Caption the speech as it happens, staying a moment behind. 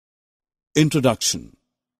Introduction.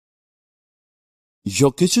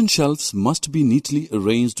 Your kitchen shelves must be neatly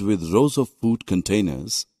arranged with rows of food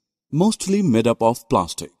containers, mostly made up of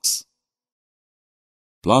plastics.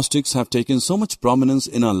 Plastics have taken so much prominence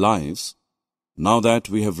in our lives now that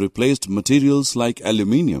we have replaced materials like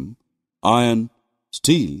aluminium, iron,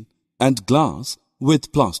 steel, and glass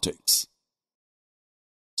with plastics.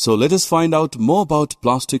 So let us find out more about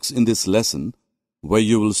plastics in this lesson, where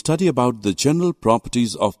you will study about the general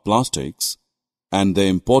properties of plastics and their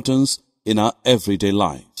importance in our everyday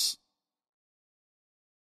lives.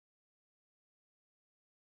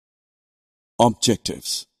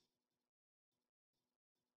 Objectives.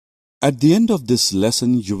 At the end of this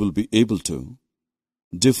lesson, you will be able to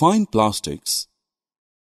define plastics,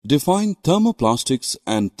 define thermoplastics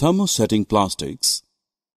and thermosetting plastics,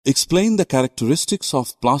 explain the characteristics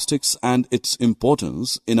of plastics and its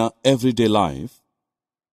importance in our everyday life,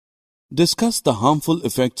 discuss the harmful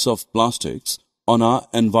effects of plastics on our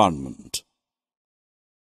environment.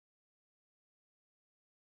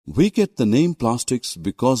 We get the name plastics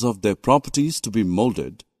because of their properties to be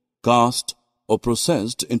molded, cast, or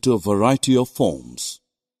processed into a variety of forms.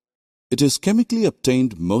 It is chemically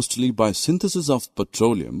obtained mostly by synthesis of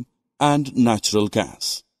petroleum and natural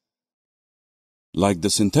gas. Like the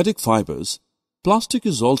synthetic fibers, plastic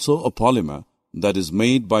is also a polymer that is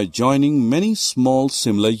made by joining many small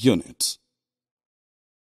similar units.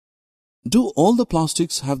 Do all the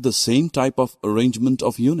plastics have the same type of arrangement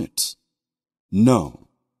of units? No.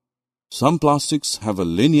 Some plastics have a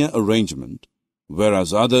linear arrangement,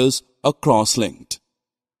 whereas others are cross-linked.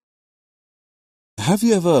 Have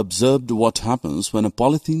you ever observed what happens when a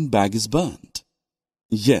polythene bag is burnt?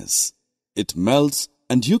 Yes, it melts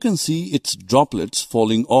and you can see its droplets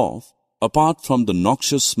falling off apart from the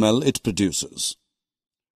noxious smell it produces.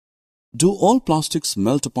 Do all plastics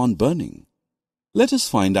melt upon burning? Let us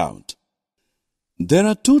find out. There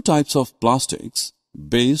are two types of plastics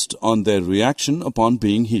based on their reaction upon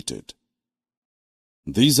being heated.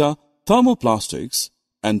 These are thermoplastics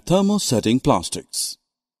and thermosetting plastics.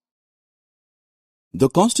 The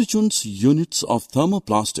constituent units of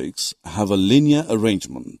thermoplastics have a linear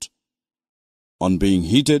arrangement. On being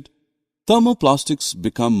heated, thermoplastics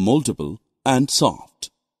become moldable and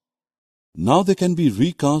soft. Now they can be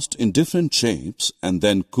recast in different shapes and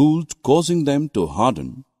then cooled, causing them to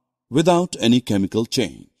harden without any chemical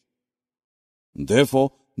change.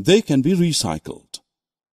 Therefore, they can be recycled.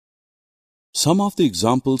 Some of the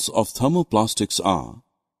examples of thermoplastics are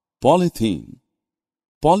polythene,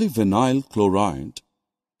 polyvinyl chloride,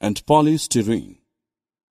 and polystyrene.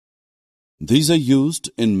 These are used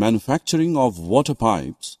in manufacturing of water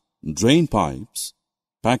pipes, drain pipes,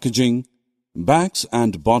 packaging, bags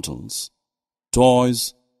and bottles,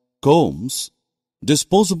 toys, combs,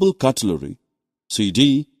 disposable cutlery,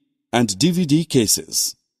 CD and DVD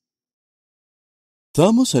cases.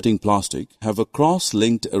 Thermosetting plastic have a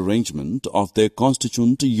cross-linked arrangement of their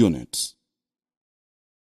constituent units.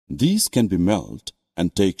 These can be melted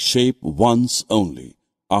and take shape once only.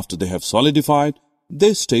 After they have solidified,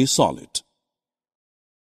 they stay solid.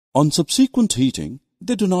 On subsequent heating,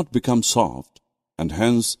 they do not become soft and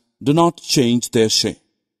hence do not change their shape.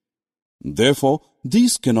 Therefore,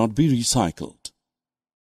 these cannot be recycled.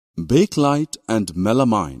 Bakelite and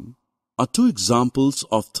melamine are two examples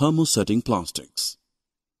of thermosetting plastics.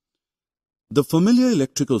 The familiar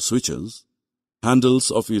electrical switches,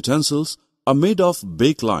 handles of utensils are made of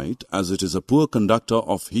bakelite as it is a poor conductor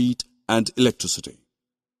of heat and electricity,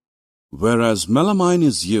 whereas melamine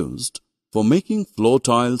is used for making floor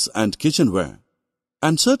tiles and kitchenware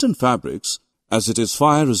and certain fabrics as it is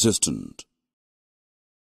fire resistant.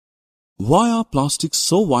 Why are plastics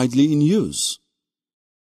so widely in use?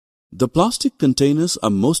 The plastic containers are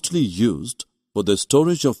mostly used for the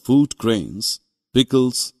storage of food grains,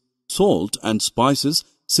 pickles, salt and spices,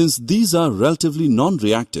 since these are relatively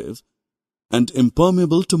non-reactive and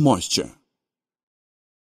impermeable to moisture.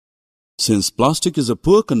 Since plastic is a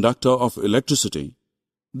poor conductor of electricity,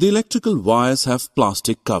 the electrical wires have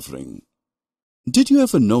plastic covering. Did you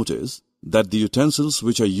ever notice that the utensils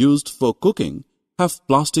which are used for cooking have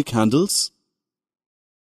plastic handles?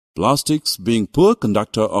 Plastics being poor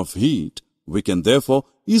conductor of heat, we can therefore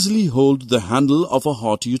easily hold the handle of a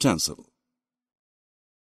hot utensil.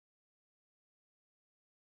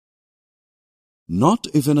 Not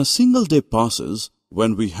even a single day passes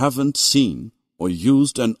when we haven't seen or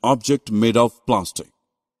used an object made of plastic.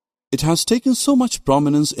 It has taken so much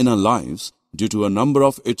prominence in our lives due to a number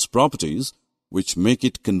of its properties which make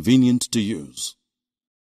it convenient to use.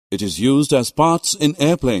 It is used as parts in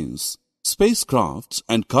airplanes, spacecrafts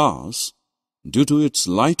and cars due to its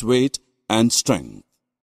light weight and strength.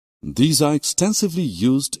 These are extensively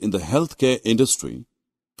used in the healthcare industry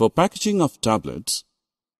for packaging of tablets,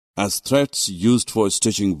 as threads used for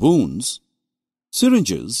stitching wounds,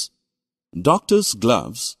 syringes, doctor's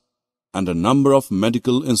gloves, and a number of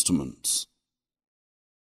medical instruments.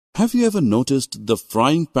 Have you ever noticed the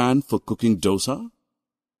frying pan for cooking dosa?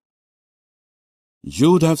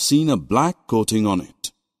 You would have seen a black coating on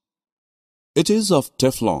it. It is of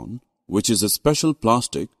Teflon, which is a special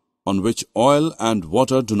plastic on which oil and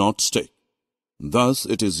water do not stick. Thus,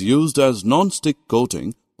 it is used as non-stick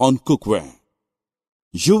coating on cookware.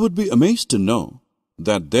 You would be amazed to know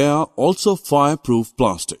that there are also fireproof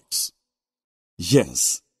plastics.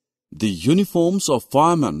 Yes, the uniforms of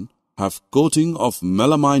firemen have coating of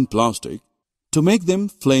melamine plastic to make them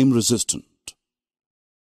flame resistant.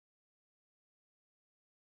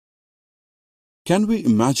 Can we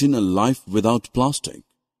imagine a life without plastic?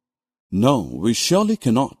 No, we surely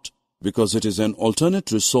cannot, because it is an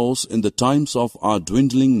alternate resource in the times of our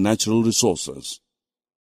dwindling natural resources.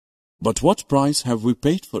 But what price have we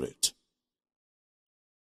paid for it?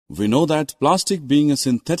 We know that plastic, being a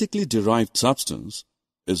synthetically derived substance,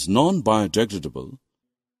 is non-biodegradable,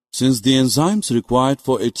 since the enzymes required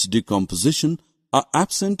for its decomposition are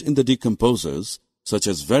absent in the decomposers, such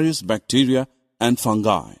as various bacteria and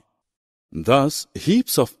fungi. Thus,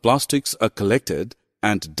 heaps of plastics are collected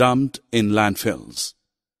and dumped in landfills.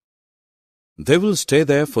 They will stay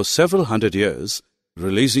there for several hundred years,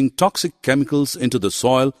 releasing toxic chemicals into the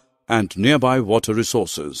soil and nearby water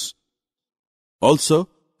resources. Also,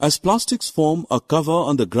 as plastics form a cover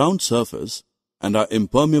on the ground surface and are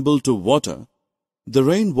impermeable to water, the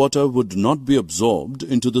rainwater would not be absorbed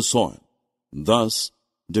into the soil, thus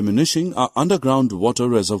diminishing our underground water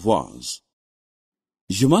reservoirs.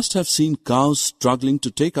 You must have seen cows struggling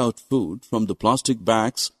to take out food from the plastic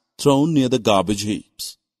bags thrown near the garbage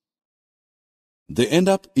heaps. They end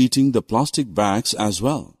up eating the plastic bags as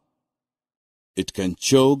well. It can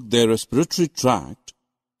choke their respiratory tract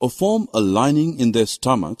or form a lining in their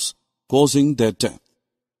stomachs, causing their death.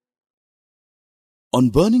 On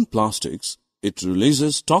burning plastics, it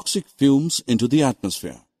releases toxic fumes into the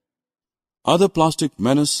atmosphere. Other plastic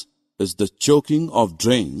menace is the choking of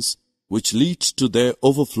drains, which leads to their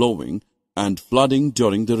overflowing and flooding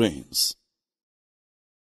during the rains.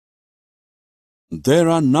 There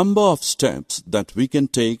are a number of steps that we can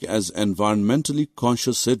take as environmentally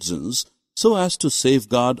conscious citizens so as to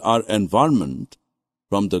safeguard our environment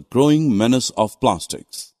from the growing menace of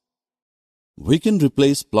plastics. We can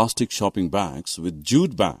replace plastic shopping bags with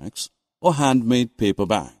jute bags or handmade paper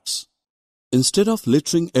bags. Instead of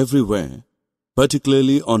littering everywhere,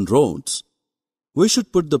 particularly on roads, we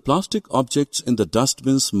should put the plastic objects in the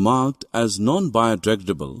dustbins marked as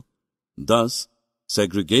non-biodegradable, thus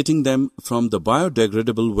segregating them from the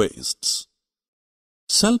biodegradable wastes.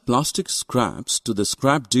 Sell plastic scraps to the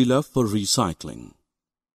scrap dealer for recycling.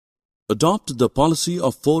 Adopt the policy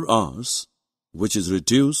of 4 Rs, which is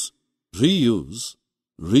reduce, reuse,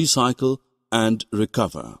 recycle, and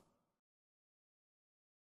recover.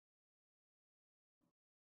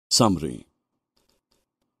 Summary.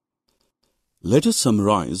 Let us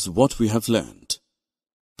summarize what we have learned.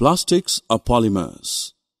 Plastics are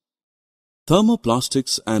polymers.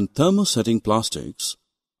 Thermoplastics and thermosetting plastics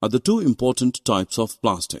are the 2 important types of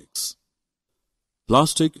plastics.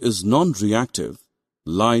 Plastic is non-reactive,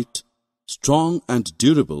 light, strong and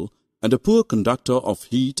durable, and a poor conductor of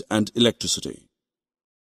heat and electricity.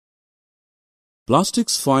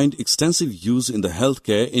 Plastics find extensive use in the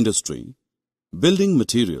healthcare industry, building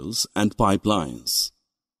materials, and pipelines.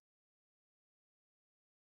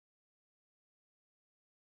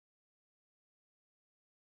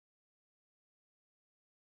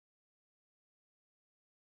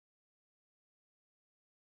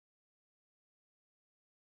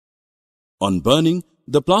 On burning,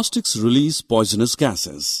 the plastics release poisonous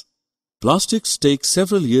gases. Plastics take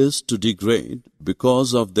several years to degrade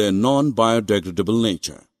because of their non-biodegradable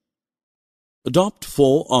nature. Adopt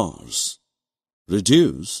 4 Rs.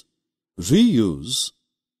 Reduce, reuse,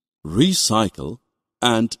 recycle,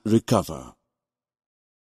 and recover.